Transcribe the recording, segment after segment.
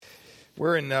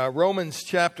We're in Romans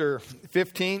chapter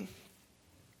 15,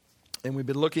 and we've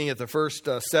been looking at the first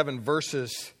 7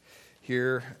 verses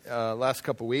here last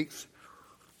couple weeks.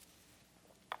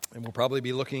 And we'll probably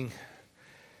be looking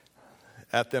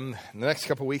at them in the next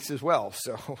couple weeks as well.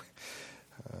 So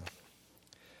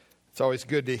it's always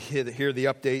good to hear the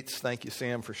updates. Thank you,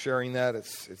 Sam, for sharing that.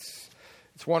 It's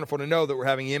wonderful to know that we're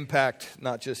having impact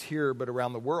not just here but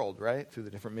around the world, right, through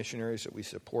the different missionaries that we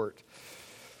support.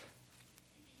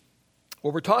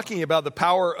 Well, we're talking about the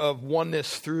power of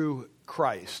oneness through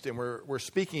Christ, and we're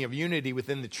speaking of unity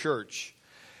within the church.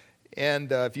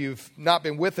 And if you've not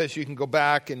been with us, you can go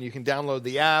back and you can download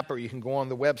the app, or you can go on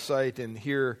the website and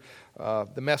hear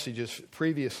the messages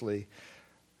previously.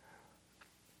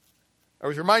 I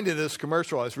was reminded of this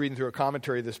commercial. I was reading through a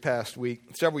commentary this past week.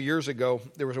 Several years ago,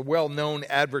 there was a well-known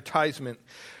advertisement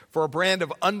for a brand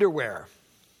of underwear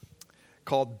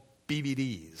called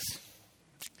BVDs.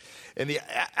 And the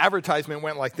advertisement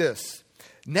went like this: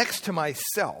 next to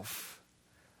myself,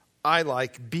 I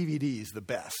like BVDs the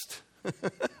best.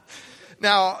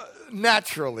 Now,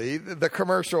 naturally, the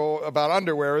commercial about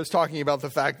underwear is talking about the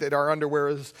fact that our underwear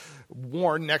is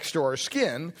worn next to our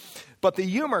skin. But the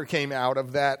humor came out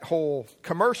of that whole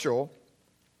commercial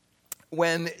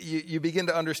when you begin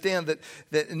to understand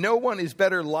that no one is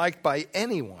better liked by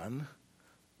anyone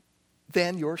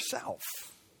than yourself.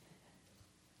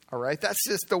 All right, that's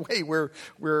just the way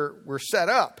we're set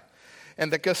up.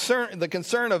 And the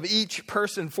concern of each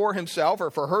person for himself or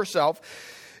for herself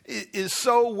is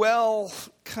so well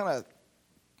kind of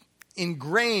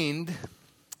ingrained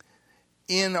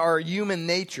in our human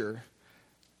nature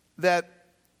that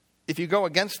if you go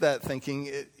against that thinking,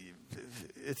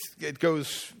 it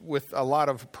goes with a lot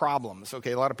of problems.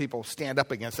 Okay, a lot of people stand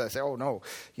up against that and say, "Oh no,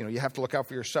 you have to look out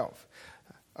for yourself."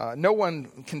 No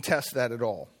one contests that at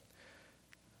all.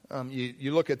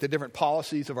 You look at the different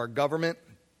policies of our government,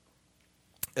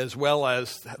 as well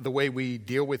as the way we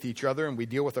deal with each other and we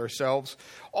deal with ourselves.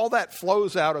 All that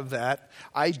flows out of that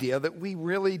idea that we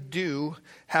really do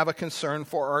have a concern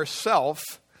for ourselves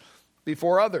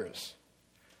before others.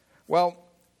 Well,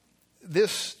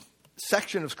 this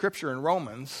section of Scripture in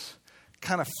Romans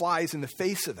kind of flies in the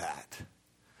face of that.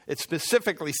 It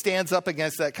specifically stands up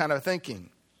against that kind of thinking.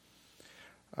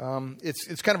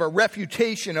 It's kind of a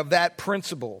refutation of that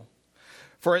principle.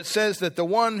 For it says that the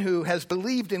one who has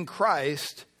believed in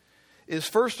Christ is,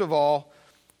 first of all,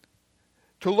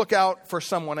 to look out for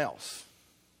someone else.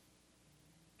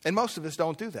 And most of us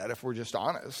don't do that, if we're just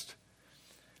honest.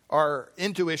 Our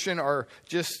intuition, our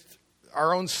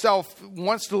own self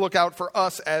wants to look out for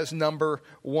us as number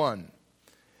one.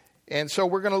 And so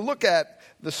we're going to look at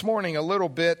this morning a little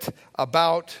bit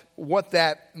about what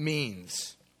that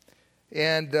means.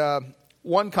 And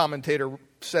one commentator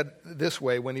said this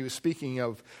way when he was speaking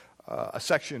of a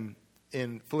section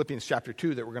in Philippians chapter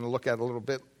 2 that we're going to look at a little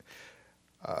bit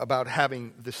about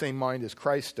having the same mind as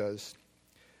Christ does.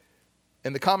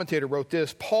 And the commentator wrote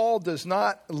this: Paul does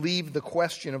not leave the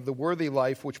question of the worthy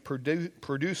life which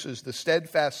produces the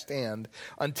steadfast stand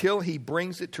until he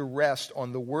brings it to rest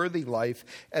on the worthy life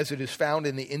as it is found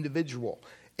in the individual,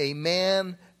 a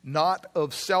man not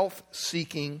of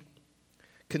self-seeking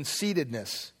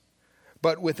conceitedness,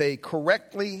 but with a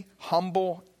correctly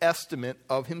humble estimate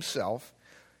of himself,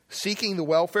 seeking the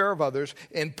welfare of others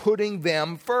and putting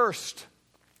them first.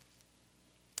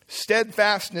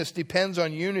 Steadfastness depends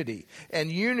on unity, and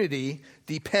unity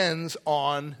depends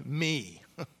on me.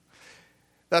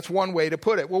 That's one way to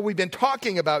put it. Well, we've been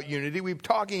talking about unity. We've been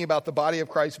talking about the body of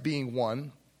Christ being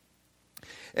one.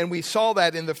 And we saw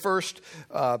that in the first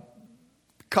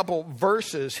couple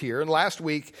verses here. And last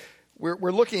week,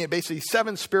 we're looking at basically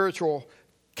 7 spiritual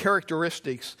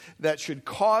characteristics that should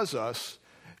cause us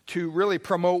to really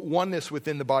promote oneness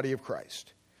within the body of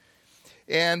Christ.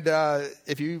 And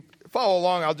if you follow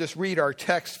along, I'll just read our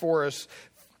text for us.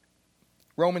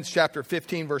 Romans chapter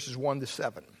 15, verses 1 to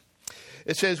 7.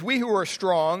 It says, "We who are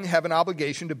strong have an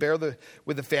obligation to bear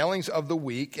with the failings of the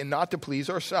weak and not to please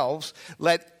ourselves.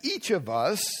 Let each of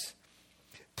us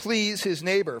please his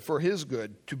neighbor for his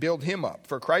good, to build him up.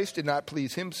 For Christ did not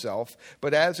please himself,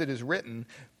 but as it is written,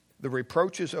 the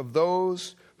reproaches of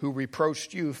those who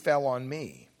reproached you fell on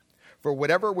me. For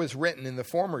whatever was written in the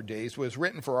former days was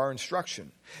written for our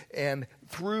instruction, and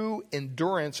through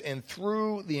endurance and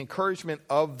through the encouragement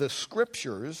of the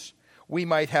Scriptures, we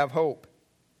might have hope.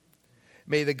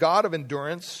 May the God of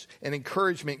endurance and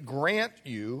encouragement grant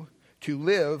you to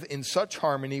live in such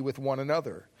harmony with one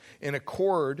another, in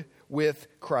accord with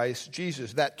Christ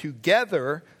Jesus, that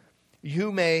together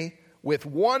you may with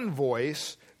one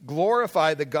voice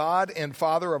glorify the God and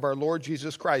Father of our Lord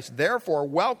Jesus Christ. Therefore,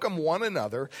 welcome one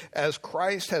another as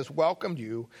Christ has welcomed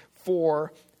you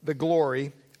for the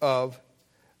glory of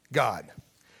God.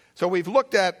 So we've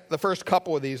looked at the first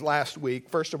couple of these last week.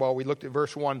 First of all, we looked at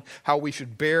verse 1, how we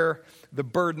should bear the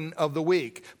burden of the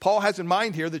weak. Paul has in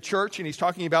mind here the church, and he's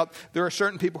talking about there are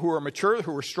certain people who are mature,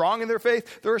 who are strong in their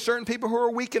faith. There are certain people who are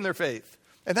weak in their faith,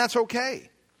 and that's okay.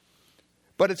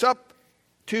 But it's up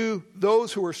to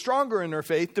those who are stronger in their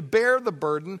faith to bear the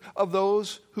burden of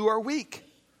those who are weak.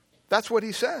 That's what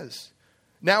he says.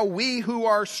 Now we who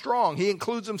are strong, he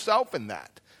includes himself in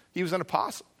that. He was an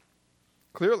apostle,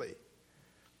 clearly.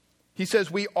 He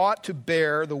says we ought to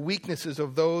bear the weaknesses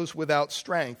of those without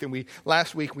strength. And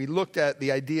last week we looked at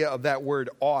the idea of that word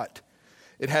ought.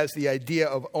 It has the idea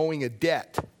of owing a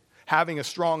debt, having a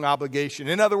strong obligation.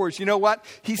 In other words, you know what?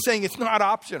 He's saying it's not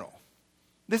optional.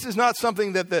 This is not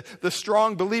something that the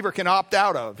strong believer can opt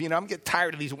out of. You know, I'm getting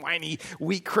tired of these whiny,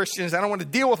 weak Christians. I don't want to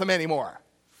deal with them anymore.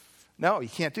 No, you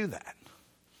can't do that.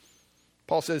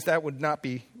 Paul says that would not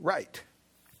be right.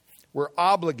 We're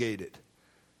obligated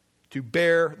to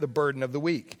bear the burden of the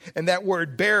weak. And that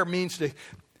word bear means to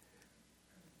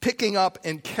picking up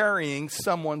and carrying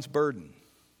someone's burden.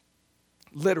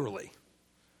 Literally.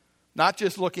 Not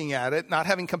just looking at it, not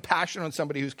having compassion on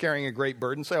somebody who's carrying a great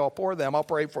burden. Say, oh, poor them, I'll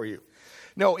pray for you.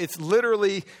 No, it's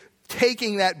literally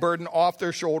taking that burden off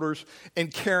their shoulders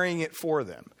and carrying it for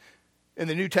them. In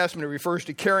the New Testament, it refers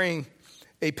to carrying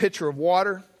a pitcher of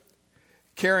water,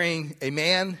 carrying a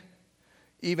man,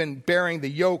 even bearing the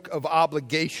yoke of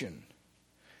obligation.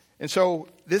 And so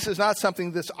this is not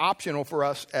something that's optional for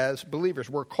us as believers.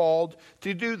 We're called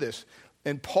to do this.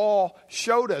 And Paul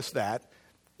showed us that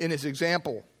in his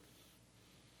example.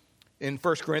 In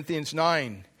 1 Corinthians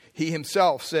 9, he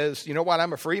himself says, you know what,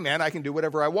 I'm a free man. I can do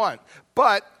whatever I want.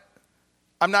 But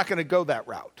I'm not going to go that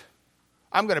route.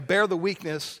 I'm going to bear the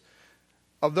weakness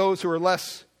of those who are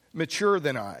less mature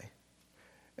than I.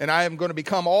 And I am going to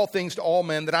become all things to all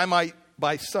men that I might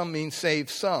by some means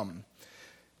save some.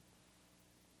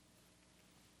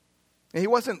 And he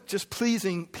wasn't just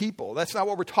pleasing people. That's not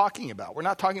what we're talking about. We're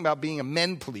not talking about being a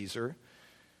men pleaser.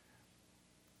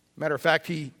 Matter of fact,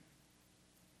 he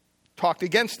talked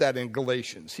against that in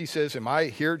Galatians. He says, am I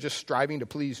here just striving to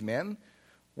please men?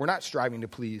 We're not striving to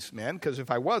please men, because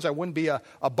if I was, I wouldn't be a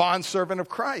bondservant of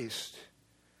Christ.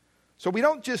 So we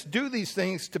don't just do these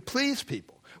things to please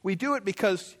people. We do it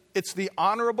because it's the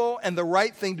honorable and the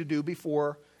right thing to do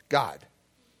before God.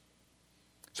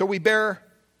 So we bear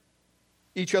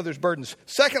each other's burdens.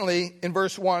 Secondly, in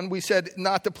verse 1, we said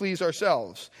not to please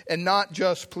ourselves, and not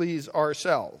just please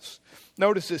ourselves.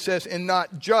 Notice it says, and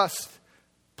not just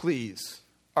please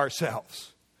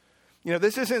ourselves. You know,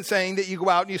 this isn't saying that you go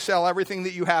out and you sell everything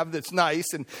that you have that's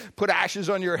nice and put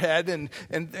ashes on your head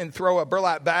and throw a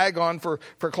burlap bag on for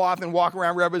cloth and walk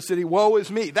around Redwood City. Woe is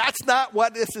me. That's not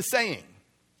what this is saying.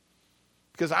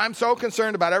 Because I'm so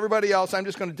concerned about everybody else, I'm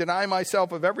just going to deny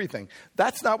myself of everything.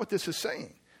 That's not what this is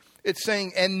saying. It's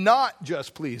saying, and not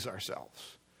just please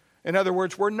ourselves. In other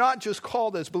words, we're not just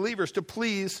called as believers to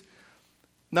please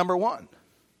number one.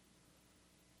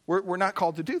 We're not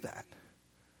called to do that.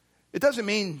 It doesn't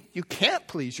mean you can't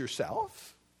please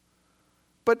yourself,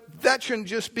 but that shouldn't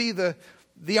just be the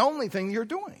only thing you're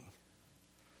doing.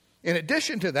 In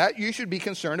addition to that, you should be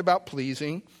concerned about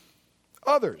pleasing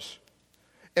others.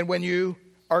 And when you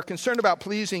are concerned about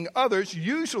pleasing others,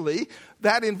 usually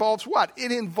that involves what?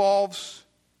 It involves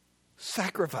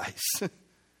sacrifice.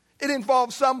 It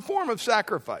involves some form of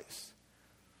sacrifice.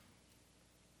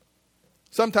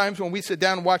 Sometimes when we sit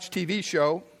down and watch a TV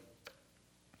show,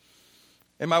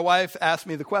 and my wife asks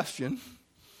me the question,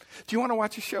 do you want to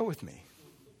watch a show with me?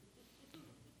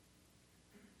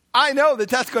 I know that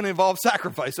that's going to involve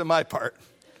sacrifice on my part.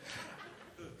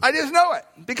 I just know it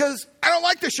because I don't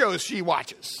like the shows she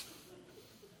watches.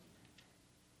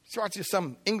 She watches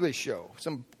some English show,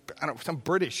 some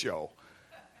British show.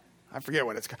 I forget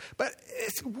what it's called. But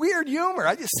it's weird humor.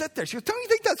 I just sit there. She goes, don't you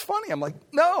think that's funny? I'm like,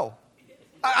 no.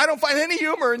 I don't find any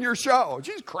humor in your show.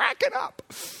 She's cracking up.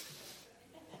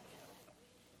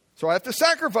 So I have to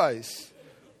sacrifice.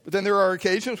 But then there are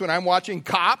occasions when I'm watching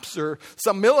Cops or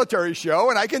some military show,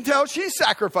 and I can tell she's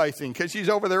sacrificing because she's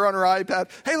over there on her iPad.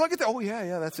 Hey, look at that. Oh,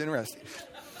 yeah, that's interesting.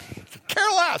 Care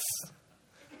less.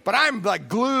 But I'm like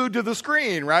glued to the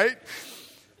screen, right?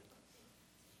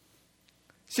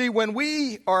 See, when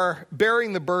we are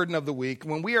bearing the burden of the weak,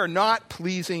 when we are not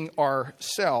pleasing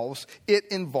ourselves, it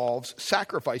involves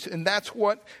sacrifice. And that's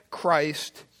what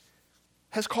Christ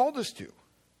has called us to.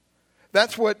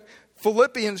 That's what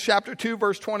Philippians chapter 2,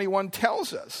 verse 21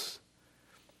 tells us.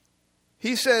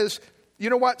 He says, you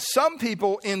know what? Some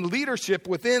people in leadership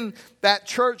within that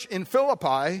church in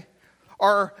Philippi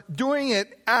are doing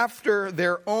it after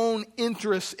their own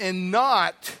interests and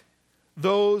not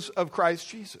those of Christ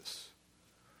Jesus.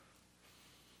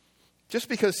 Just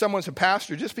because someone's a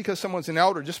pastor, just because someone's an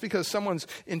elder, just because someone's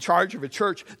in charge of a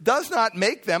church does not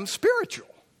make them spiritual.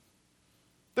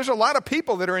 There's a lot of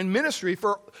people that are in ministry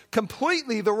for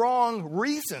completely the wrong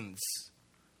reasons.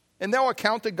 And they'll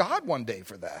account to God one day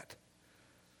for that.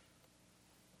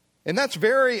 And that's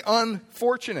very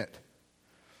unfortunate.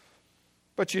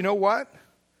 But you know what?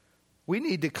 We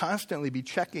need to constantly be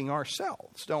checking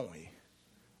ourselves, don't we?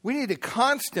 We need to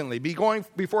constantly be going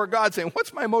before God saying,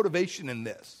 what's my motivation in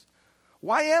this?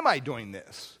 Why am I doing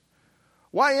this?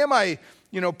 Why am I,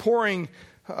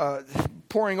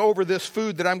 pouring over this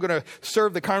food that I'm going to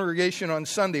serve the congregation on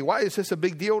Sunday? Why is this a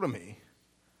big deal to me?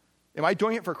 Am I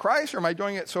doing it for Christ, or am I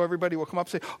doing it so everybody will come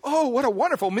up and say, oh, what a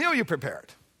wonderful meal you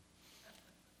prepared?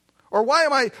 Or why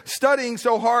am I studying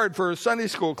so hard for a Sunday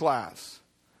school class?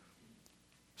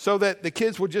 So that the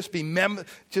kids would just be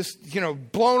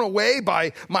blown away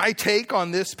by my take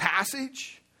on this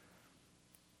passage?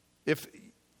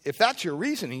 If that's your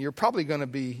reasoning, you're probably going to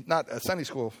be not a Sunday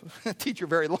school teacher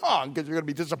very long, because you're going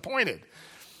to be disappointed.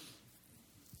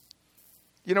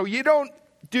 You don't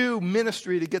do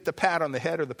ministry to get the pat on the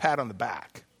head or the pat on the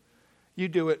back. You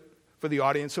do it for the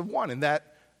audience of one, and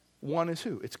that one is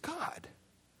who? It's God.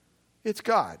 It's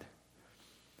God.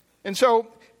 And so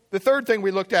the third thing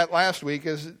we looked at last week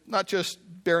is not just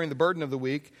bearing the burden of the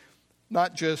week,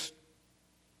 not just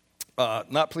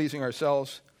not pleasing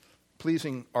ourselves,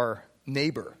 pleasing our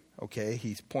neighbor. Okay,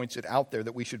 he points it out there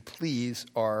that we should please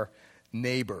our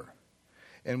neighbor.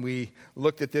 And we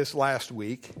looked at this last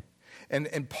week.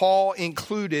 And Paul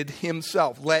included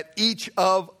himself. Let each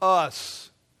of us,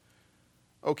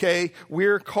 okay,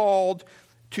 we're called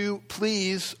to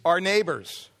please our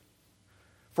neighbors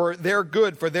for their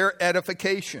good, for their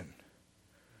edification.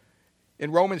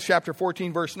 In Romans chapter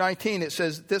 14, verse 19, it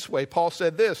says this way. Paul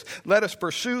said this, let us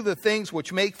pursue the things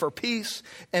which make for peace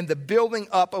and the building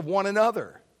up of one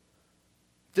another.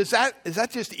 Is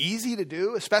that just easy to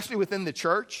do, especially within the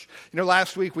church?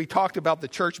 Last week we talked about the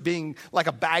church being like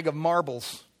a bag of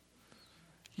marbles,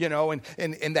 and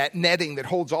that netting that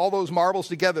holds all those marbles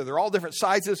together. They're all different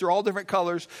sizes, they're all different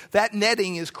colors. That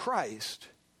netting is Christ.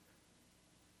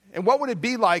 And what would it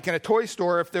be like in a toy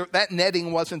store if that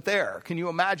netting wasn't there? Can you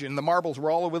imagine? The marbles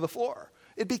were all over the floor.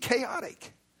 It'd be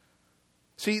chaotic.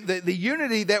 See, the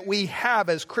unity that we have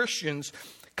as Christians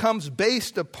comes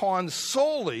based upon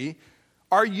solely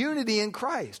our unity in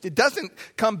Christ. It doesn't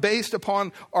come based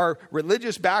upon our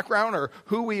religious background or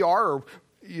who we are or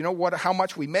how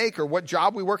much we make or what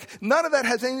job we work. None of that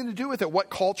has anything to do with it, what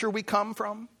culture we come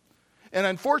from. And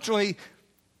unfortunately,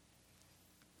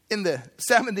 in the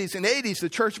 70s and 80s, the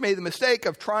church made the mistake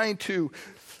of trying to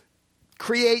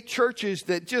create churches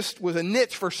that just was a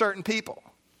niche for certain people.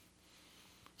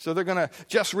 So they're going to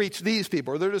just reach these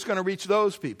people, or they're just going to reach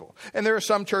those people. And there are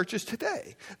some churches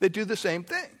today that do the same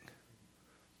thing.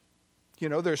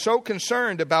 They're so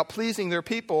concerned about pleasing their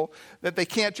people that they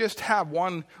can't just have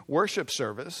one worship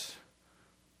service.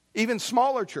 Even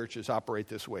smaller churches operate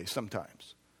this way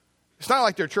sometimes. It's not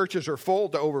like their churches are full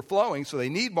to overflowing, so they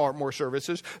need more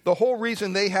services. The whole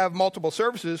reason they have multiple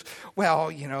services,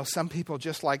 some people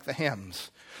just like the hymns.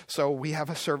 So we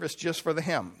have a service just for the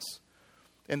hymns.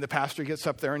 And the pastor gets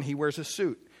up there and he wears a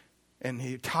suit and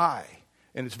a tie,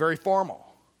 and it's very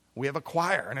formal. We have a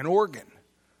choir and an organ.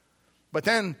 But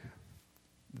then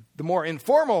the more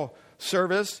informal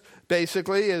service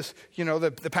basically is,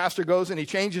 the pastor goes and he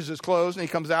changes his clothes and he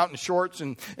comes out in shorts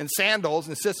and sandals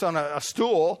and sits on a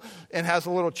stool and has a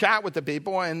little chat with the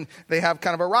people, and they have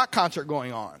kind of a rock concert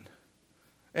going on.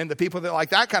 And the people that like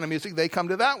that kind of music, they come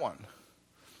to that one.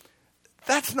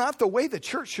 That's not the way the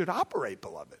church should operate,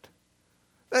 beloved.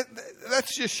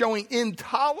 That's just showing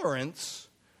intolerance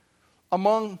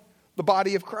among the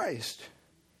body of Christ.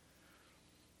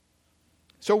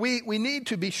 So we need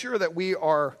to be sure that we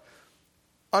are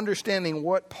understanding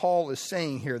what Paul is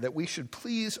saying here, that we should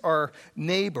please our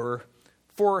neighbor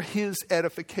for his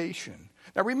edification.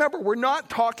 Now remember, we're not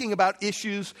talking about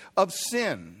issues of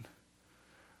sin.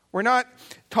 We're not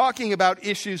talking about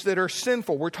issues that are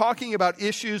sinful. We're talking about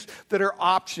issues that are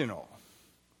optional.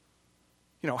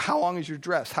 How long is your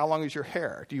dress? How long is your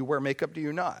hair? Do you wear makeup? Do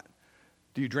you not?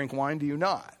 Do you drink wine? Do you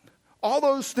not? All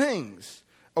those things,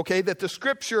 okay, that the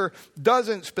scripture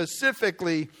doesn't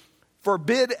specifically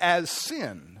forbid as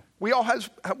sin. We all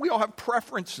have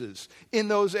preferences in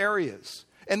those areas,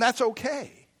 and that's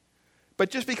okay. But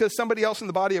just because somebody else in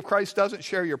the body of Christ doesn't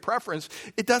share your preference,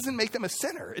 it doesn't make them a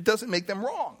sinner. It doesn't make them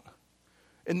wrong.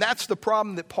 And that's the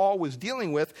problem that Paul was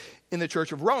dealing with in the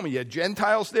church of Rome. You had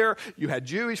Gentiles there, you had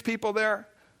Jewish people there.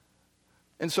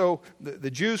 And so the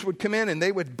Jews would come in and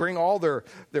they would bring all their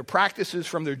practices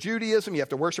from their Judaism. You have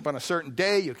to worship on a certain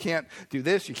day. You can't do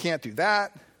this, you can't do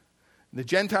that. The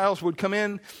Gentiles would come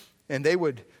in and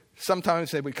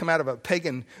sometimes they would come out of a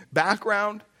pagan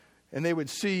background and they would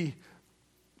see,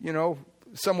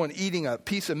 someone eating a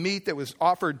piece of meat that was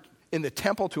offered in the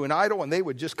temple to an idol, and they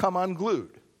would just come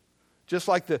unglued. Just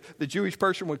like the Jewish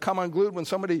person would come unglued when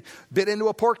somebody bit into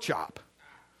a pork chop.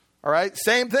 All right?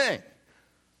 Same thing.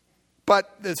 But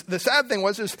the sad thing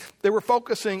is they were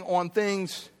focusing on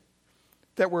things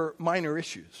that were minor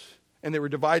issues. And they were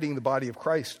dividing the body of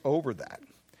Christ over that.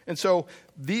 And so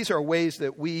these are ways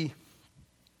that we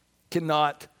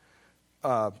cannot,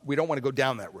 we don't want to go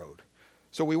down that road.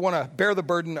 So we want to bear the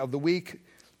burden of the weak,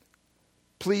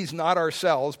 please not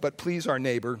ourselves, but please our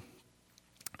neighbor.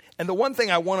 And the one thing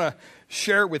I want to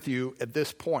share with you at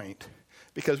this point,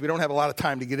 because we don't have a lot of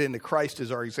time to get into Christ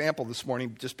as our example this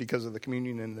morning, just because of the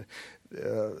communion and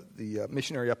the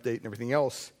missionary update and everything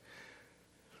else.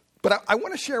 But I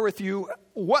want to share with you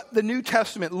what the New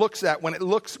Testament looks at when it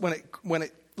looks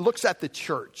at the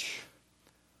church.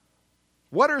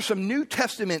 What are some New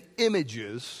Testament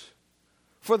images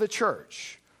for the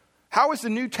church? How is the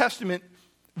New Testament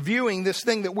viewing this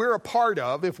thing that we're a part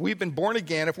of? If we've been born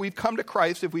again, if we've come to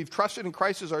Christ, if we've trusted in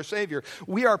Christ as our Savior,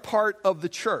 we are part of the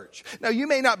church. Now, you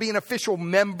may not be an official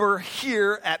member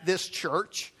here at this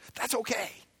church. That's okay.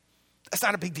 That's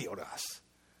not a big deal to us.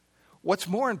 What's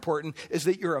more important is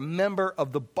that you're a member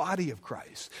of the body of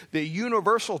Christ, the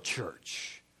universal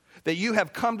church. That you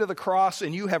have come to the cross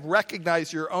and you have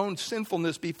recognized your own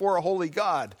sinfulness before a holy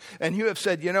God. And you have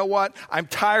said, you know what? I'm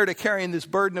tired of carrying this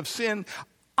burden of sin.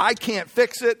 I can't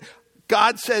fix it.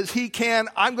 God says he can.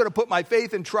 I'm going to put my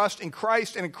faith and trust in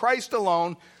Christ and in Christ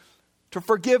alone to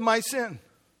forgive my sin.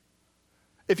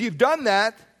 If you've done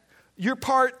that, you're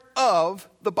part of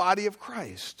the body of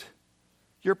Christ.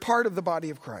 You're part of the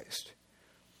body of Christ.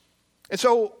 And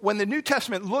so when the New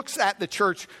Testament looks at the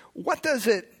church, what does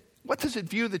it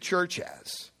view the church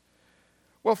as?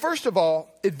 Well, first of all,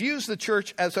 it views the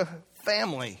church as a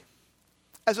family.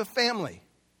 As a family.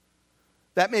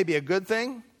 That may be a good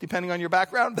thing, depending on your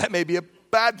background. That may be a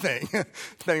bad thing,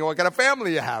 depending on what kind of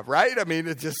family you have, right? I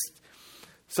mean,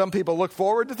 some people look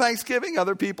forward to Thanksgiving.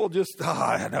 Other people just,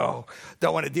 don't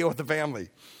want to deal with the family.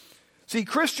 See,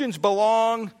 Christians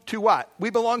belong to what?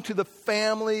 We belong to the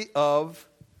family of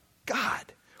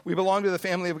God. We belong to the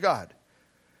family of God.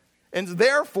 And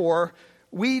therefore,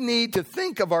 we need to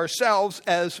think of ourselves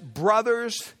as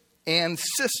brothers and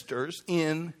sisters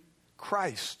in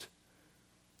Christ.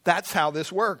 That's how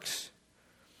this works.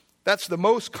 That's the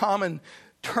most common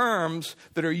terms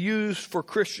that are used for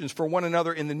Christians for one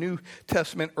another in the New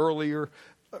Testament earlier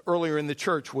in the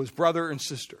church was brother and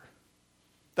sister.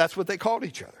 That's what they called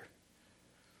each other.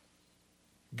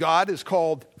 God is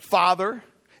called Father,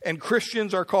 and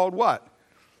Christians are called what?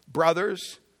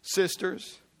 Brothers,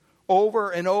 sisters. Over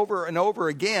and over and over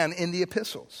again in the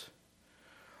epistles.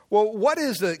 Well, what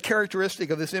is the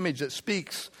characteristic of this image that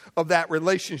speaks of that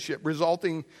relationship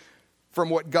resulting from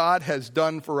what God has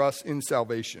done for us in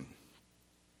salvation?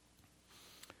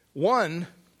 One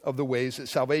of the ways that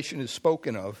salvation is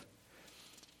spoken of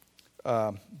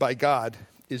by God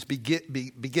is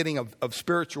beginning of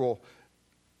spiritual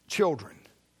children.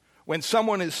 When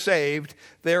someone is saved,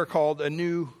 they are called a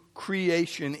new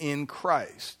creation in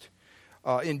Christ.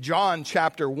 In John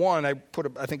chapter 1, I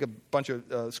put, I think, a bunch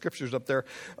of scriptures up there.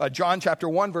 John chapter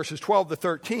 1, verses 12 to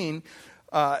 13,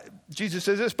 Jesus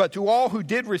says this, "But to all who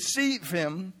did receive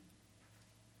him,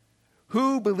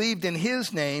 who believed in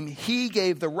his name, he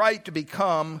gave the right to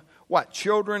become," what?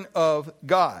 "Children of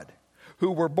God,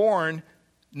 who were born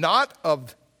not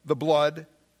of the blood,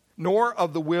 nor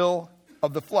of the will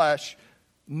of the flesh,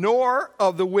 nor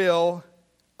of the will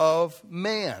of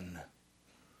man."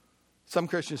 Some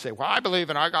Christians say, well, I believe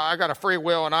and I got a free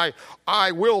will and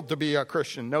I willed to be a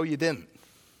Christian. No, you didn't.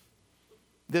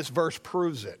 This verse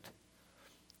proves it.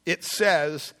 It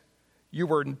says you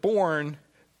were born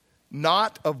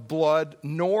not of blood,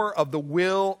 nor of the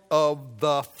will of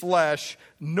the flesh,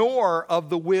 nor of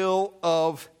the will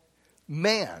of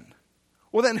man.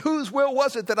 Well, then whose will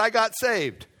was it that I got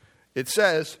saved? It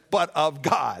says, but of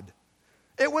God.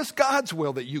 It was God's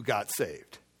will that you got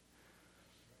saved.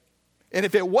 And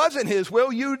if it wasn't his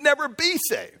will, you'd never be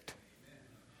saved.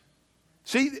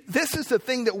 See, this is the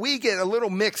thing that we get a little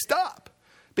mixed up.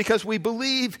 Because we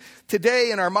believe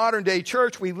today in our modern day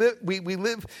church, we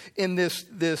live in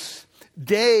this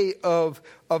day of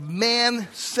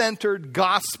man-centered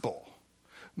gospel.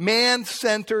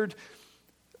 Man-centered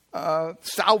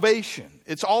salvation.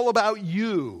 It's all about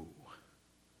you.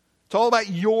 It's all about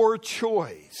your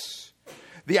choice.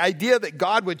 The idea that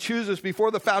God would choose us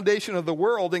before the foundation of the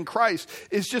world in Christ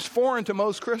is just foreign to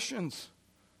most Christians.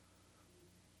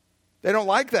 They don't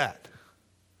like that.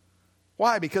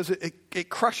 Why? Because it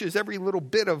crushes every little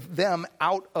bit of them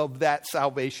out of that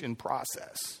salvation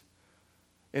process.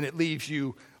 And it leaves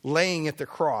you laying at the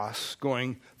cross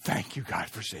going, thank you, God,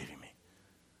 for saving me.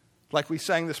 Like we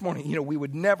sang this morning, we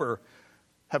would never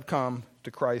have come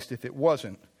to Christ if it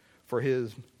wasn't for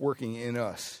his working in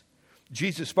us.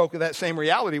 Jesus spoke of that same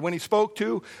reality when he spoke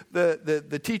to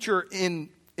the teacher in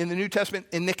the New Testament,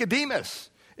 in Nicodemus.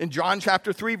 In John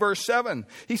chapter 3, verse 7,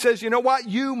 he says, you know what?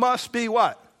 You must be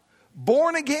what?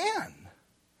 Born again.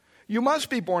 You must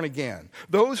be born again.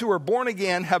 Those who are born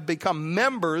again have become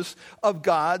members of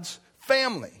God's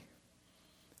family.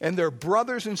 And they're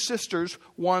brothers and sisters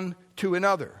one to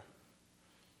another.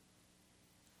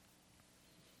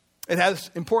 It has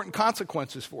important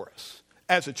consequences for us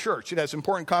as a church. It has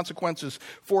important consequences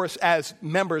for us as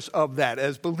members of that,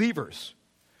 as believers.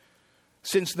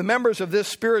 Since the members of this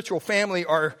spiritual family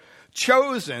are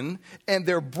chosen and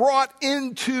they're brought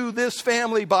into this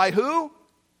family by who?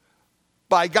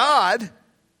 By God.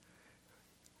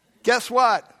 Guess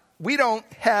what? We don't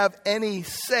have any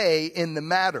say in the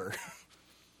matter.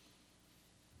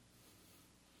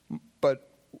 But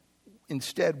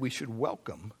instead, we should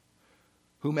welcome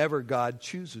whomever God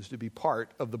chooses to be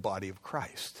part of the body of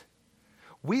Christ.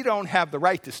 We don't have the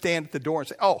right to stand at the door and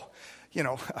say,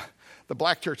 the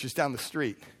black church is down the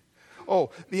street.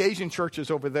 Oh, the Asian church is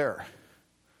over there.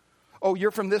 Oh,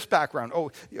 you're from this background.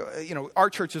 Oh, our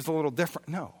church is a little different.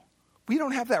 No, we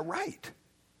don't have that right.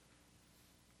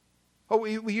 Oh,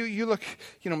 you look,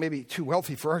 maybe too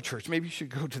wealthy for our church. Maybe you should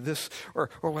go to this, or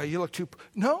well, you look too.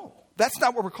 No, that's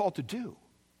not what we're called to do.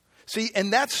 See,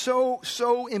 and that's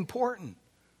so important.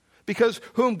 Because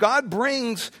whom God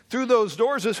brings through those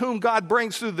doors is whom God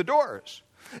brings through the doors.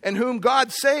 And whom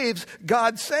God saves,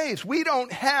 God saves. We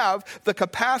don't have the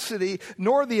capacity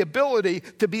nor the ability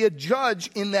to be a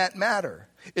judge in that matter.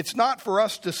 It's not for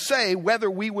us to say whether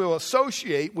we will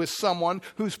associate with someone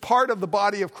who's part of the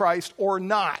body of Christ or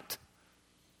not.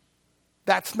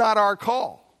 That's not our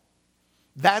call.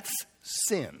 That's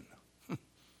sin.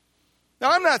 Now,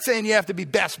 I'm not saying you have to be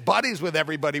best buddies with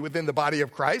everybody within the body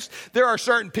of Christ. There are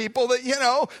certain people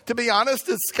that, to be honest,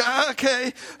 it's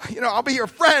okay, I'll be your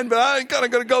friend, but I ain't kind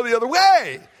of going to go the other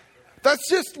way. That's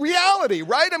just reality,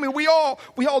 right? I mean, we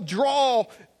all draw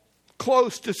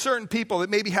close to certain people that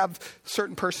maybe have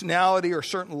certain personality or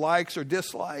certain likes or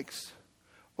dislikes.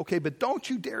 Okay, but don't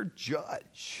you dare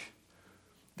judge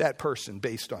that person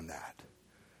based on that.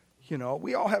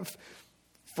 We all have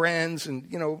friends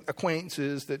and,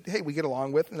 acquaintances that, hey, we get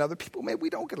along with, and other people maybe we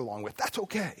don't get along with. That's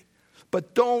okay.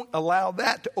 But don't allow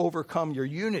that to overcome your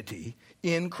unity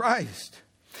in Christ.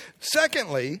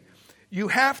 Secondly, you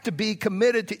have to be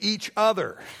committed to each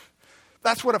other.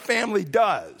 That's what a family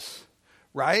does,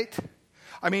 right?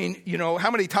 I mean,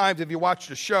 how many times have you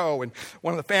watched a show and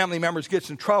one of the family members gets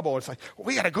in trouble? It's like, well,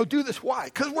 we got to go do this. Why?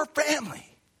 Because we're family.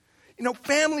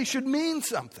 Family should mean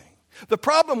something. The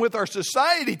problem with our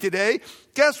society today,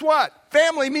 guess what?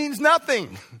 Family means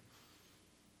nothing.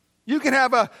 You can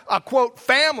have a quote,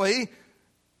 family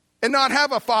and not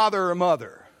have a father or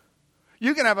mother.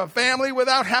 You can have a family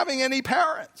without having any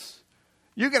parents.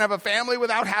 You can have a family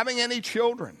without having any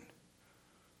children.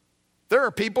 There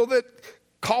are people that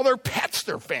call their pets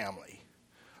their family.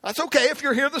 That's okay if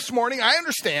you're here this morning. I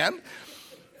understand.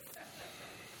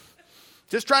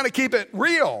 Just trying to keep it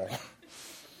real.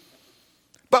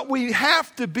 But we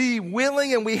have to be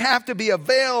willing and we have to be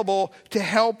available to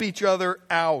help each other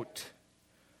out.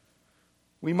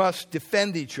 We must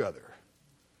defend each other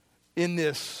in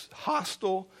this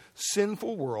hostile,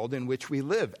 sinful world in which we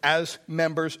live as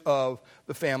members of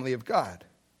the family of God.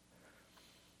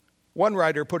 One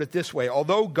writer put it this way: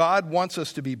 although God wants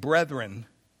us to be brethren,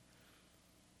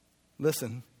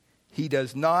 listen, he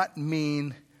does not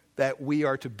mean that we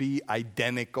are to be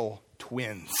identical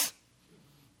twins.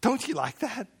 Don't you like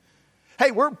that? Hey,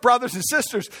 we're brothers and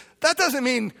sisters. That doesn't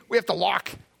mean we have to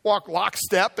walk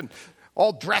lockstep and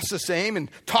all dress the same and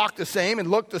talk the same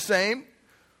and look the same.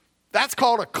 That's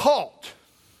called a cult.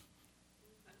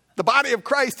 The body of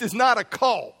Christ is not a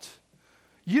cult.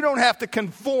 You don't have to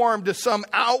conform to some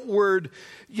outward,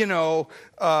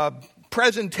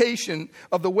 presentation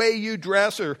of the way you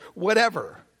dress or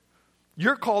whatever.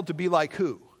 You're called to be like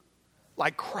who?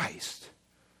 Like Christ.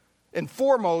 And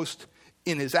foremost,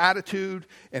 in his attitude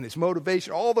and his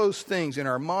motivation, all those things in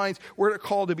our minds, we're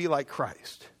called to be like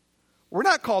Christ. We're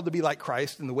not called to be like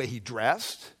Christ in the way he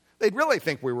dressed, They'd really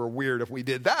think we were weird if we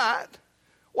did that.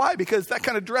 Why? Because that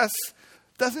kind of dress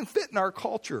doesn't fit in our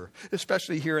culture,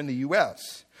 especially here in the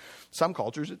U.S. Some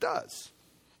cultures it does,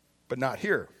 but not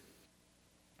here.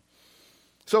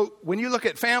 So when you look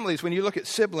at families, when you look at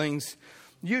siblings,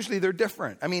 usually they're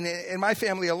different. I mean, in my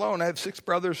family alone, I have 6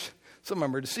 brothers. Some of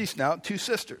them are deceased now, 2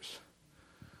 sisters.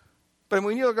 But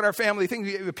when you look at our family things,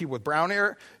 you have people with brown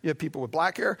hair, you have people with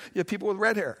black hair, you have people with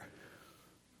red hair.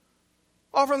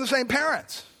 All from the same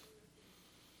parents.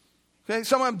 Okay,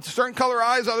 some have certain color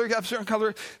eyes, others have certain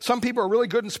color. Some people are really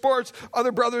good in sports.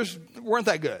 Other brothers weren't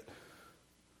that good.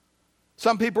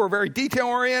 Some people are very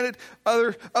detail-oriented.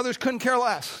 Others couldn't care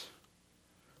less.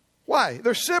 Why?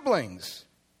 They're siblings.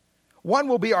 One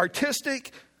will be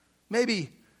artistic.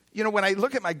 Maybe, when I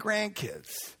look at my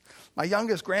grandkids, my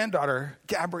youngest granddaughter,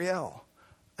 Gabrielle,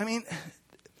 I mean,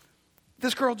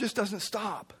 this girl just doesn't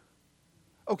stop.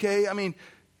 Okay, I mean,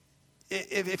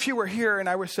 if she were here and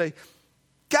I were to say,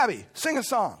 Gabby, sing a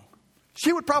song,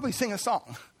 she would probably sing a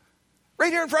song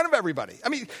right here in front of everybody. I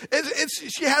mean,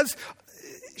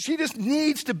 she just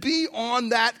needs to be on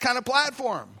that kind of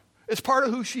platform. It's part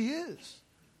of who she is.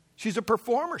 She's a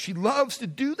performer. She loves to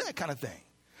do that kind of thing.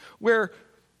 Where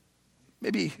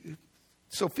maybe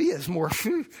Sophia is more,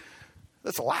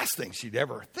 that's the last thing she'd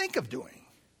ever think of doing.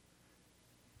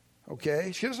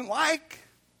 Okay? She doesn't like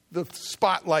the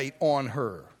spotlight on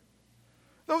her.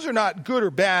 Those are not good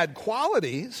or bad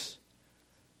qualities.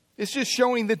 It's just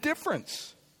showing the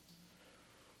difference.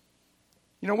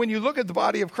 When you look at the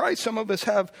body of Christ, some of us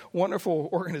have wonderful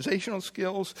organizational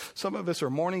skills. Some of us are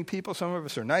morning people. Some of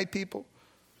us are night people.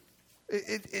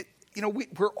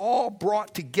 We're all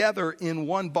brought together in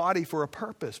one body for a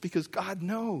purpose because God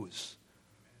knows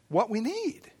what we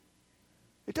need.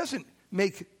 It doesn't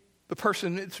make the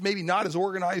person that's maybe not as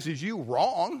organized as you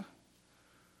wrong.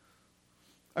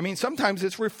 I mean, sometimes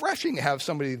it's refreshing to have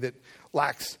somebody that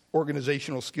lacks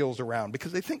organizational skills around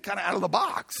because they think kind of out of the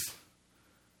box.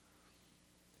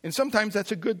 And sometimes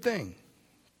that's a good thing.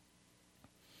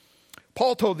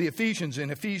 Paul told the Ephesians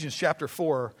in Ephesians chapter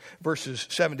 4, verses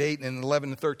 7 to 8 and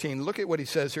 11 to 13. Look at what he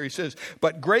says here. He says,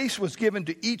 but grace was given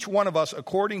to each one of us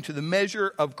according to the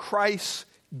measure of Christ's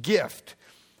gift.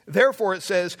 Therefore, it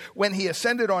says, when he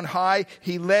ascended on high,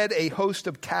 he led a host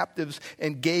of captives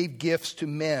and gave gifts to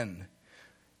men.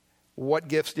 What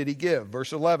gifts did he give?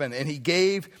 Verse 11, and he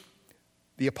gave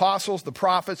the apostles, the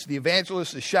prophets, the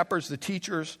evangelists, the shepherds, the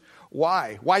teachers.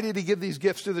 Why? Why did he give these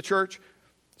gifts to the church?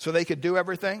 So they could do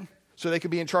everything? So they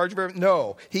could be in charge of everything?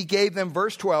 No. He gave them,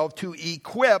 verse 12, to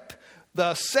equip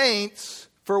the saints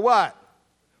for what?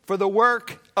 For the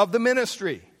work of the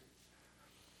ministry.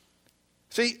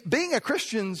 See, being a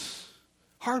Christian's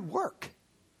hard work.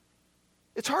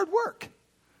 It's hard work.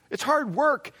 It's hard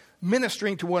work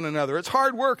ministering to one another. It's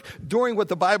hard work doing what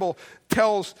the Bible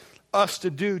tells us to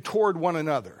do toward one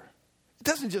another. It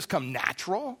doesn't just come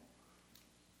natural.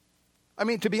 I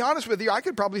mean, to be honest with you, I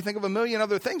could probably think of a million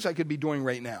other things I could be doing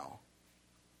right now.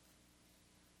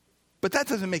 But that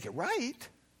doesn't make it right.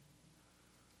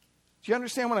 Do you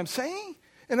understand what I'm saying?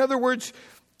 In other words,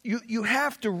 you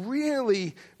have to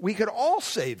really, we could all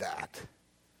say that.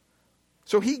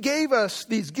 So he gave us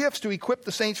these gifts to equip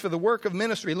the saints for the work of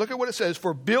ministry. Look at what it says,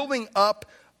 for building up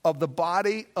of the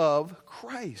body of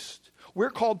Christ. We're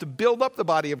called to build up the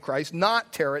body of Christ,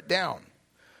 not tear it down.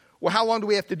 Well, how long do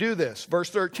we have to do this? Verse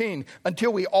 13,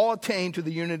 until we all attain to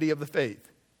the unity of the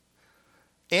faith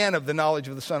and of the knowledge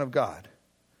of the Son of God,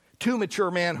 to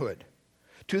mature manhood,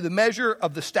 to the measure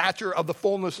of the stature of the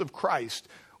fullness of Christ.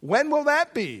 When will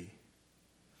that be?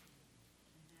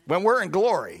 When we're in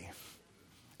glory.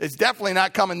 It's definitely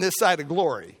not coming this side of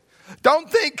glory. Don't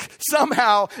think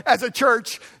somehow as a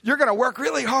church you're going to work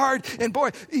really hard and boy,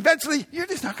 eventually you're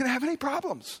just not going to have any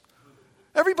problems.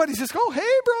 Everybody's just going,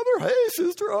 hey brother, hey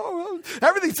sister, oh,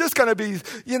 everything's just going to be,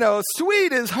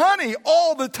 sweet as honey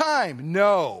all the time.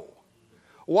 No.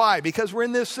 Why? Because we're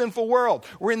in this sinful world.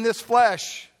 We're in this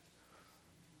flesh.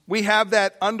 We have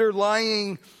that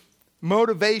underlying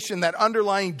motivation, that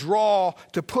underlying draw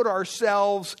to put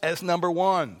ourselves as number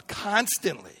one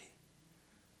constantly.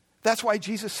 That's why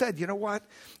Jesus said, you know what?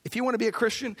 If you want to be a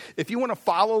Christian, if you want to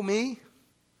follow me,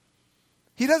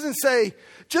 he doesn't say,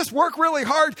 just work really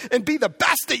hard and be the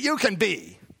best that you can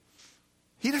be.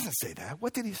 He doesn't say that.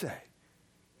 What did he say?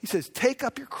 He says, take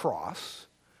up your cross.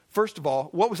 First of all,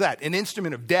 what was that? An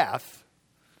instrument of death.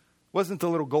 Wasn't the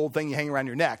little gold thing you hang around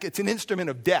your neck. It's an instrument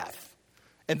of death.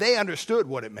 And they understood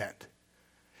what it meant.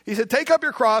 He said, take up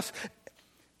your cross,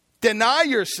 deny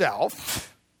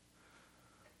yourself.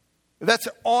 That's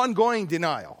ongoing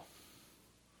denial.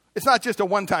 It's not just a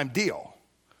one-time deal.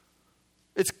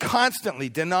 It's constantly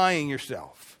denying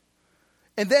yourself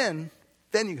And then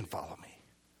you can follow me.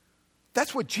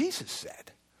 That's what Jesus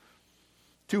said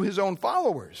to his own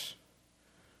followers.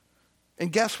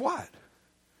 And guess what?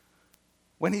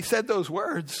 When he said those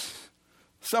words,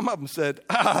 some of them said,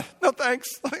 no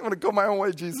thanks. I want to go my own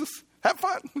way, Jesus. Have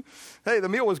fun. Hey, the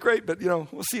meal was great, but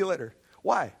we'll see you later.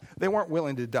 Why? They weren't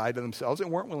willing to die to themselves. They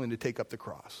weren't willing to take up the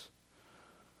cross.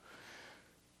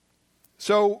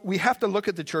 So we have to look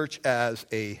at the church as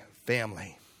a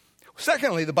family.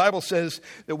 Secondly, the Bible says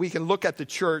that we can look at the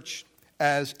church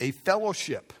as a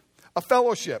fellowship. A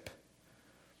fellowship.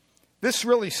 This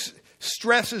really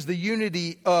stresses the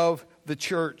unity of the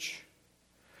church.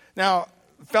 Now,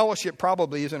 fellowship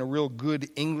probably isn't a real good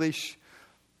English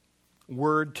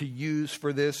word to use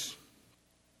for this.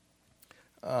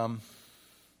 But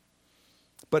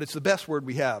it's the best word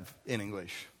we have in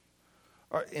English.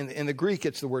 In the Greek,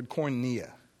 it's the word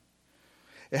koinonia.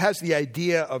 It has the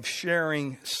idea of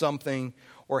sharing something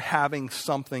or having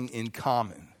something in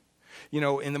common.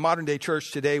 In the modern day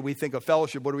church today, we think of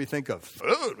fellowship. What do we think of?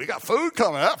 Food. We got food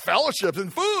coming up. Fellowship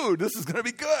and food. This is going to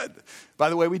be good. By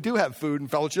the way, we do have food and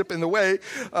fellowship in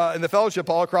the fellowship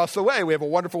all across the way. We have a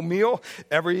wonderful meal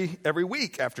every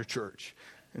week after church.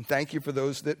 And thank you for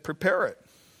those that prepare it.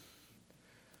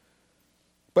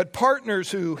 But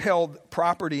partners who held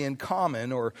property in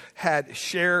common or had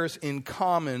shares in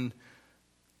common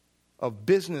of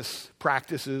business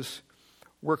practices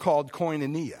were called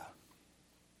koinonia.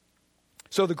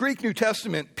 So the Greek New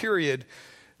Testament period,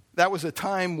 that was a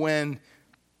time when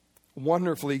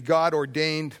wonderfully God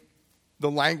ordained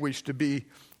the language to be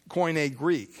Koine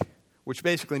Greek, which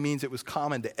basically means it was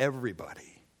common to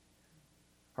everybody.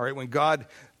 All right, when God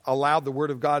allowed the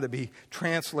Word of God to be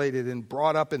translated and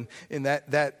brought up in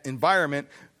that environment,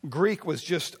 Greek was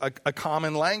just a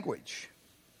common language.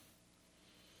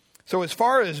 So as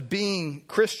far as being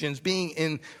Christians, being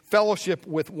in fellowship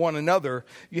with one another,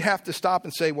 you have to stop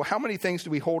and say, well, how many things do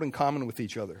we hold in common with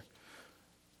each other?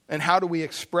 And how do we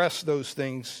express those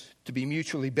things to be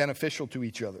mutually beneficial to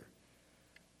each other?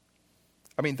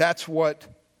 I mean, that's what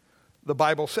the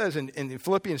Bible says. In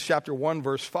Philippians chapter 1,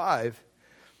 verse 5,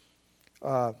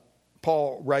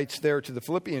 Paul writes there to the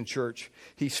Philippian church,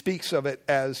 he speaks of it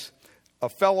as a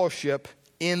fellowship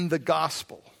in the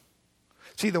gospel.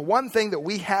 See, the one thing that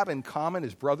we have in common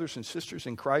as brothers and sisters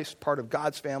in Christ, part of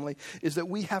God's family, is that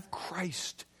we have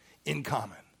Christ in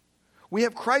common. We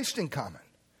have Christ in common.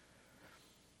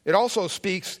 It also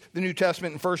speaks, the New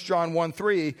Testament in 1 John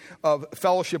 1:3, of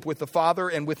fellowship with the Father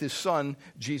and with his Son,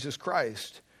 Jesus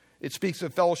Christ. It speaks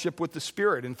of fellowship with the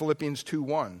Spirit in Philippians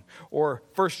 2:1. Or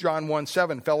 1 John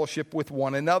 1:7, fellowship with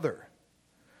one another.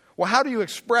 Well, how do you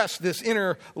express this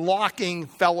interlocking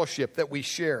fellowship that we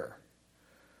share?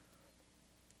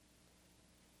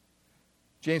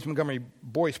 James Montgomery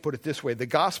Boyce put it this way: the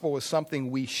gospel is something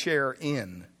we share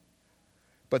in,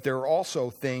 but there are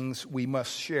also things we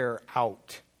must share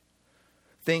out.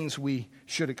 Things we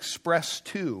should express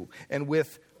to and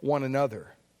with one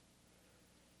another.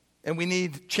 And we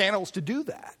need channels to do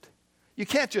that. You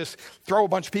can't just throw a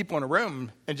bunch of people in a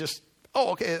room and just,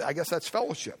 okay, I guess that's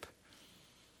fellowship.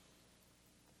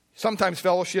 Sometimes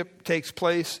fellowship takes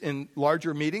place in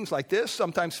larger meetings like this.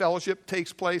 Sometimes fellowship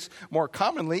takes place more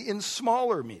commonly in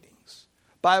smaller meetings.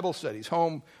 Bible studies,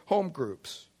 home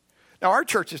groups. Now, our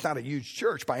church is not a huge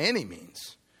church by any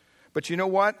means. But you know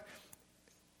what?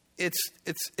 It's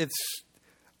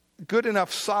good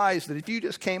enough size that if you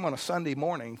just came on a Sunday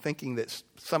morning thinking that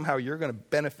somehow you're going to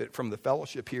benefit from the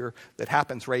fellowship here that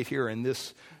happens right here in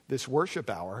this worship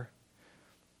hour,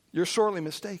 you're sorely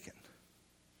mistaken.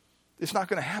 It's not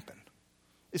going to happen.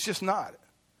 It's just not.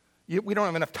 We don't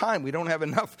have enough time. We don't have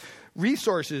enough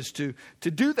resources to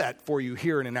do that for you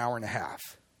here in an hour and a half.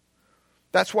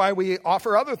 That's why we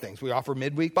offer other things. We offer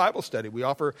midweek Bible study. We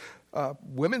offer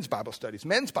women's Bible studies,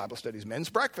 men's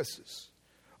breakfasts,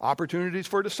 opportunities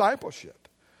for discipleship,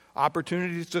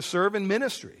 opportunities to serve in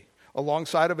ministry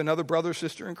alongside of another brother or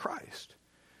sister in Christ.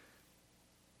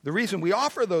 The reason we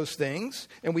offer those things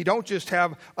and we don't just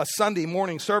have a Sunday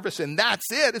morning service and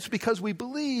that's it, it's because we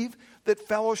believe that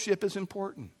fellowship is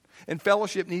important. And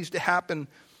fellowship needs to happen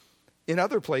in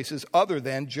other places other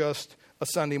than just a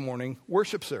Sunday morning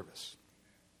worship service.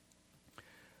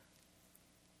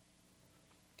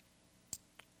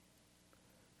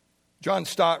 John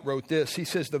Stott wrote this. He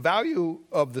says, the value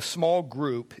of the small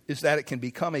group is that it can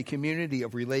become a community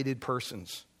of related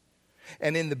persons.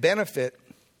 And in the benefit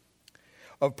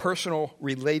of personal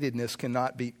relatedness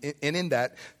cannot be, and in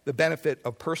that, the benefit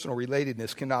of personal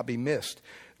relatedness cannot be missed,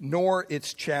 nor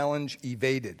its challenge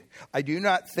evaded. I do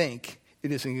not think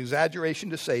it is an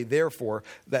exaggeration to say, therefore,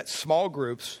 that small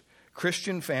groups,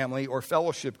 Christian family, or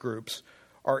fellowship groups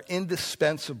are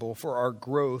indispensable for our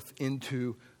growth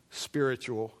into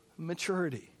spiritual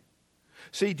maturity.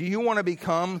 See, do you want to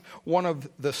become one of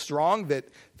the strong that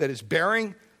is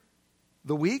bearing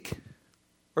the weak?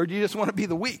 Or do you just want to be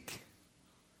the weak?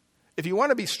 If you want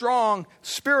to be strong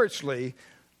spiritually,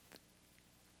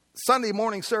 Sunday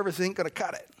morning service ain't going to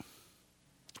cut it.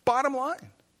 Bottom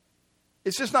line.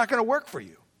 It's just not going to work for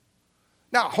you.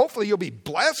 Now, hopefully you'll be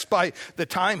blessed by the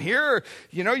time here.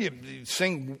 You know, you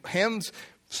sing hymns,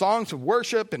 songs of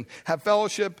worship, and have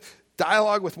fellowship,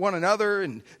 dialogue with one another,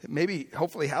 and maybe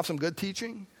hopefully have some good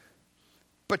teaching.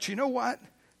 But you know what?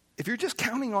 If you're just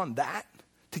counting on that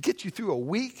to get you through a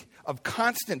week of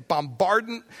constant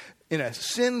bombardment in a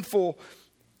sinful,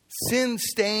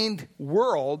 sin-stained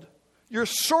world, you're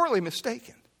sorely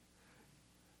mistaken.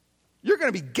 You're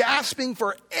going to be gasping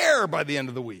for air by the end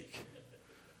of the week.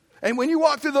 And when you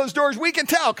walk through those doors, we can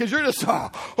tell because you're just,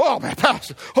 oh man,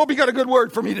 Pastor, hope you got a good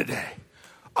word for me today.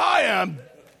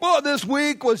 This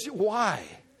week was, why?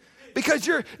 Because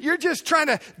you're just trying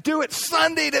to do it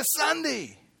Sunday to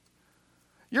Sunday.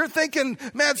 You're thinking,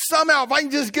 man, somehow if I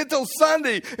can just get till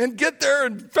Sunday and get there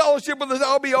and fellowship with us,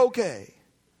 I'll be okay.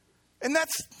 And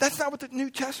that's not what the New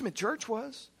Testament church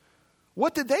was.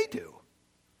 What did they do?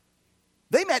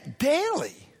 They met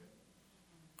daily.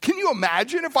 Can you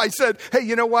imagine if I said, hey,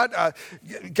 you know what?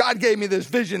 God gave me this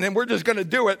vision and we're just going to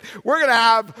do it. We're going to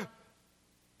have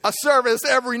a service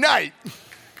every night.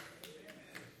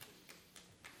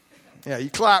 Yeah, you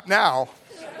clap now.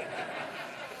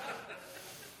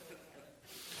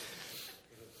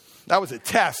 That was a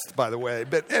test, by the way.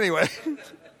 But anyway.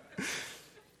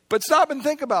 But stop and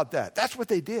think about that. That's what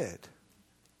they did.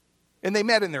 And they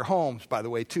met in their homes, by the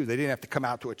way, too. They didn't have to come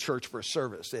out to a church for a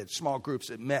service. They had small groups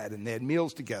that met and they had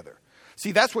meals together.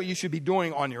 See, that's what you should be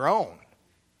doing on your own.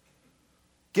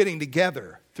 Getting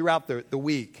together throughout the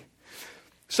week.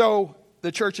 So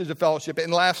the church is a fellowship.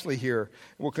 And lastly here,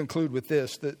 we'll conclude with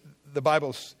this. The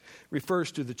Bible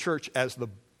refers to the church as the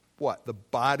what? The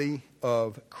body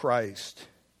of Christ.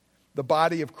 The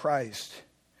body of Christ.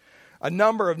 A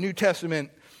number of New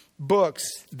Testament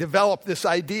books develop this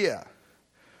idea.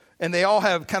 And they all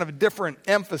have kind of a different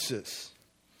emphasis.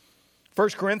 1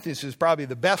 Corinthians is probably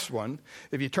the best one.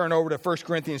 If you turn over to 1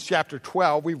 Corinthians chapter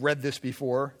 12, we've read this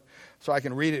before, so I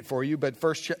can read it for you. But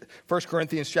 1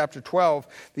 Corinthians chapter 12,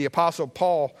 the Apostle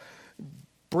Paul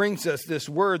brings us this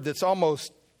word that's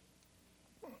almost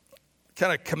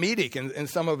kind of comedic in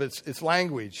some of its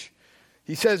language.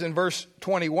 He says in verse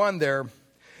 21 there,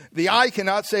 the eye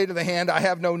cannot say to the hand, I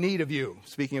have no need of you,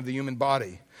 speaking of the human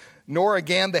body, nor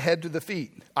again the head to the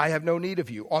feet, I have no need of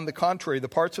you. On the contrary, the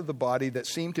parts of the body that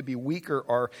seem to be weaker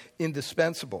are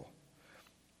indispensable.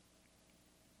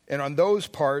 And on those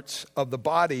parts of the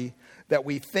body that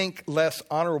we think less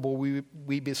honorable,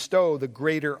 we bestow the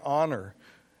greater honor.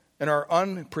 And our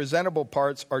unpresentable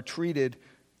parts are treated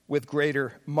with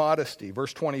greater modesty.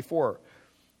 Verse 24,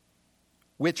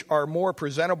 which our more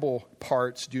presentable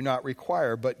parts do not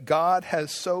require. But God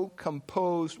has so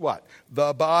composed what?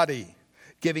 The body,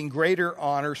 giving greater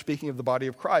honor, speaking of the body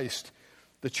of Christ,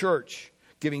 the church,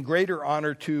 giving greater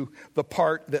honor to the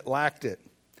part that lacked it,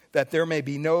 that there may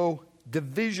be no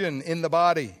division in the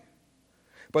body,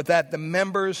 but that the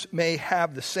members may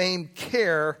have the same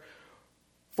care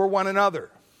for one another.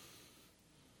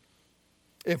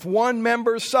 If one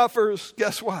member suffers,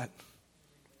 guess what?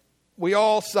 We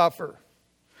all suffer.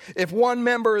 If one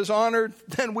member is honored,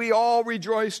 then we all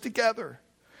rejoice together.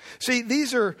 See,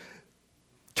 these are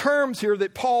terms here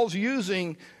that Paul's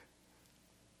using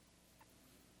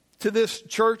to this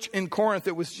church in Corinth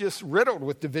that was just riddled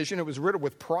with division. It was riddled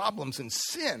with problems and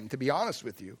sin, to be honest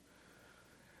with you.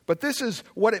 But this is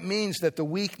what it means that the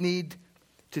weak need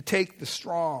to take the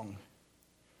strong.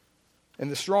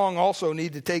 And the strong also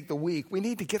need to take the weak. We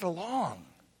need to get along.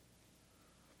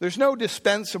 There's no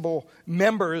dispensable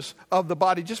members of the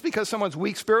body. Just because someone's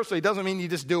weak spiritually doesn't mean you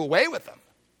just do away with them.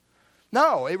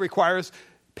 No, it requires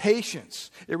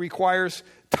patience. It requires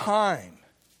time.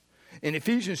 In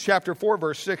Ephesians chapter 4,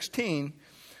 verse 16,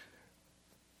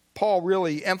 Paul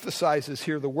really emphasizes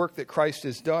here the work that Christ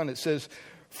has done. It says,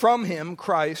 from him,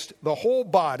 Christ, the whole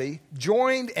body,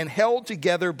 joined and held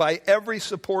together by every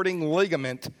supporting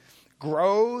ligament,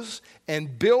 grows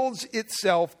and builds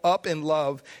itself up in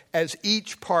love as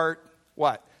each part,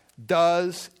 what?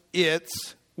 Does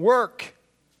its work.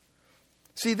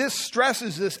 See, this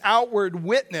stresses this outward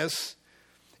witness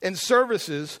and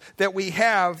services that we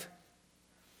have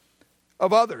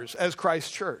of others as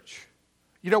Christ's church.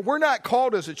 You know, we're not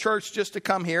called as a church just to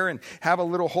come here and have a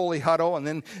little holy huddle and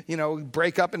then,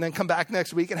 break up and then come back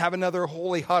next week and have another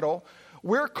holy huddle.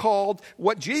 We're called,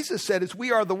 what Jesus said is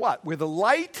we are the what? We're the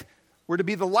light. We're to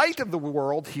be the light of the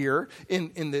world here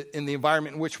in the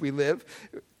environment in which we live,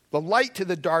 the light to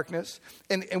the darkness.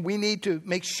 And we need to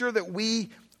make sure that we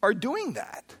are doing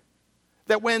that.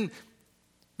 That when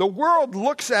the world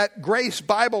looks at Grace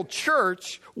Bible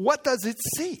Church, what does it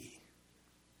see?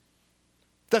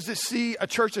 Does it see a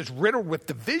church that's riddled with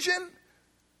division?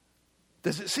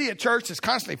 Does it see a church that's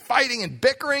constantly fighting and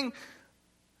bickering?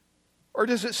 Or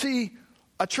does it see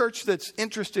a church that's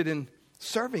interested in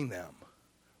serving them,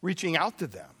 reaching out to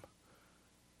them,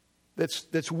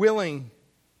 that's willing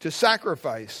to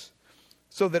sacrifice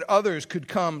so that others could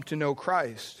come to know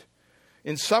Christ?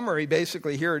 In summary,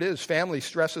 basically, here it is. Family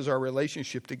stresses our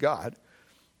relationship to God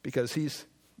because He's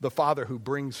the Father who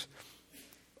brings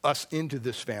us into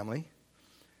this family.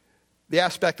 The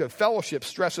aspect of fellowship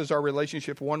stresses our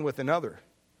relationship one with another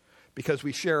because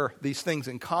we share these things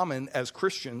in common as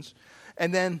Christians.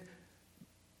 And then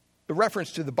the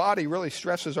reference to the body really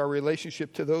stresses our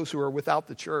relationship to those who are without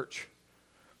the church.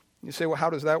 You say, well, how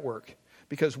does that work?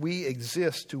 Because we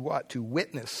exist to what? To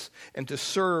witness and to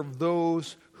serve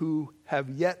those who have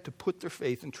yet to put their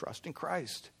faith and trust in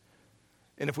Christ.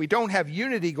 And if we don't have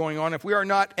unity going on, if we are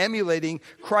not emulating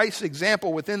Christ's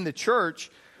example within the church,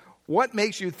 what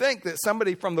makes you think that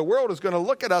somebody from the world is going to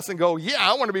look at us and go, yeah,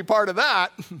 I want to be part of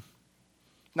that?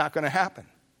 Not going to happen.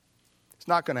 It's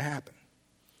not going to happen.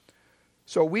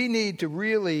 So we need to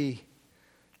really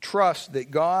trust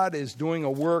that God is doing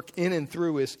a work in and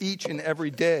through us each and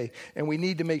every day. And we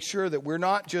need to make sure that we're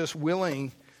not just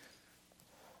willing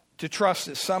to trust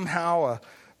that somehow a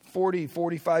 40,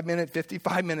 45-minute,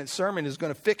 55-minute sermon is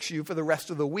going to fix you for the rest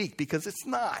of the week, because it's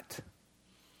not.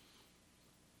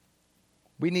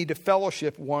 We need to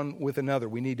fellowship one with another.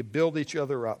 We need to build each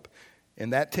other up.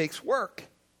 And that takes work.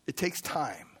 It takes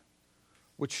time,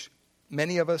 which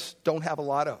many of us don't have a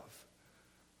lot of.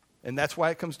 And that's why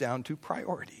it comes down to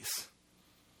priorities.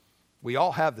 We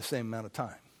all have the same amount of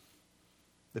time.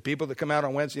 The people that come out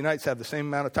on Wednesday nights have the same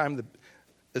amount of time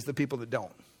as the people that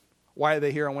don't. Why are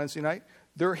they here on Wednesday night?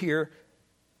 They're here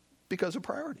because of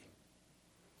priority.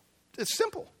 It's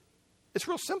simple. It's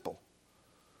real simple.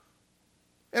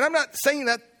 And I'm not saying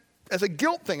that as a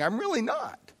guilt thing. I'm really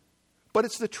not. But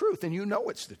it's the truth, and you know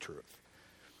it's the truth.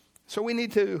 So we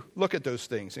need to look at those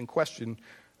things and question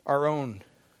our own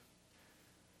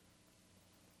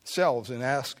selves and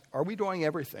ask, are we doing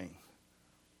everything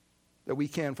that we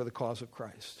can for the cause of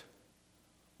Christ?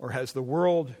 Or has the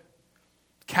world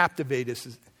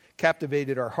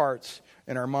captivated our hearts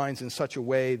and our minds in such a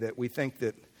way that we think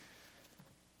that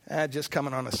just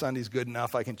coming on a Sunday is good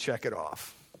enough, I can check it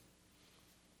off?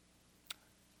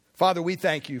 Father, we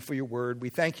thank you for your word. We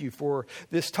thank you for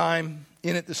this time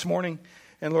in it this morning.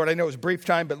 And Lord, I know it's a brief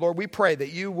time, but Lord, we pray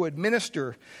that you would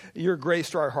minister your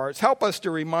grace to our hearts. Help us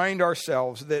to remind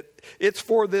ourselves that it's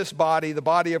for this body, the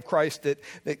body of Christ,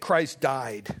 that Christ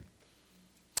died.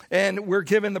 And we're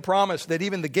given the promise that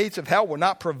even the gates of hell will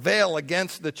not prevail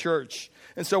against the church.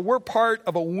 And so we're part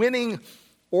of a winning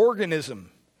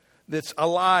organism that's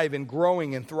alive and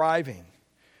growing and thriving.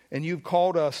 And you've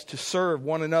called us to serve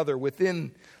one another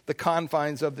within the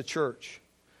confines of the church,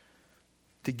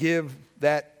 to give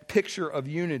that picture of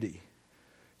unity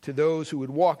to those who would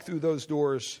walk through those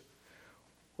doors,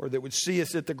 or that would see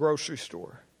us at the grocery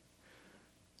store,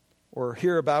 or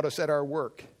hear about us at our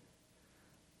work.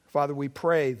 Father, we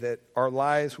pray that our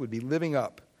lives would be living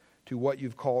up to what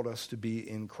you've called us to be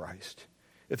in Christ.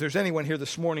 If there's anyone here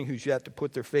this morning who's yet to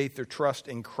put their faith, their trust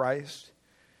in Christ,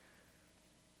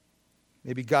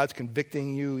 maybe God's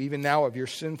convicting you even now of your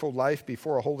sinful life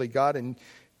before a holy God, and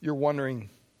you're wondering,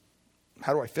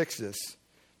 how do I fix this?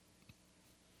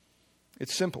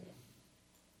 It's simple.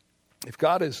 If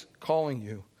God is calling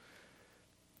you,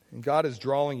 and God is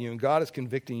drawing you, and God is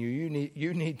convicting you,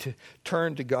 you need to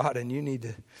turn to God, and you need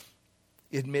to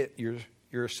admit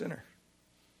you're a sinner.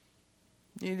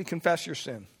 You need to confess your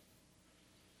sin.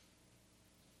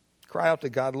 Cry out to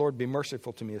God, Lord, be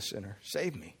merciful to me, a sinner.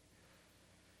 Save me.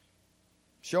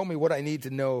 Show me what I need to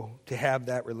know to have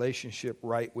that relationship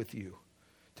right with you,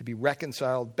 to be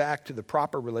reconciled back to the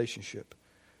proper relationship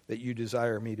that you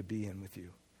desire me to be in with you.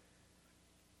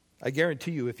 I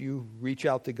guarantee you, if you reach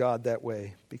out to God that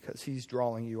way, because he's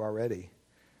drawing you already,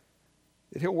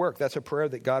 that he'll work. That's a prayer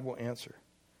that God will answer.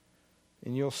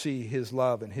 And you'll see his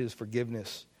love and his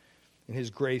forgiveness and his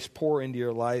grace pour into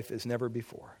your life as never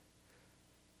before.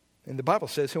 And the Bible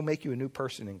says he'll make you a new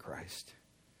person in Christ.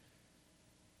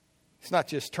 It's not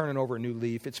just turning over a new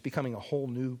leaf. It's becoming a whole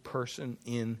new person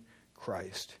in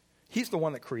Christ. He's the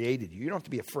one that created you. You don't have to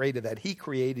be afraid of that. He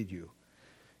created you.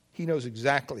 He knows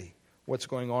exactly what's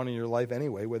going on in your life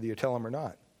anyway, whether you tell him or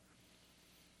not.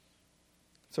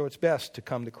 So it's best to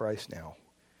come to Christ now.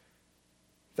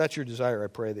 If that's your desire, I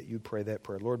pray that you'd pray that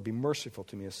prayer. Lord, be merciful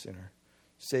to me, a sinner.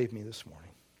 Save me this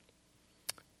morning.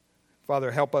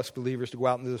 Father, help us believers to go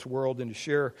out into this world and to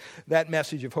share that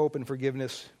message of hope and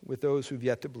forgiveness with those who've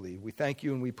yet to believe. We thank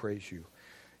you and we praise you.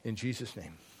 In Jesus'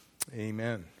 name,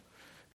 amen.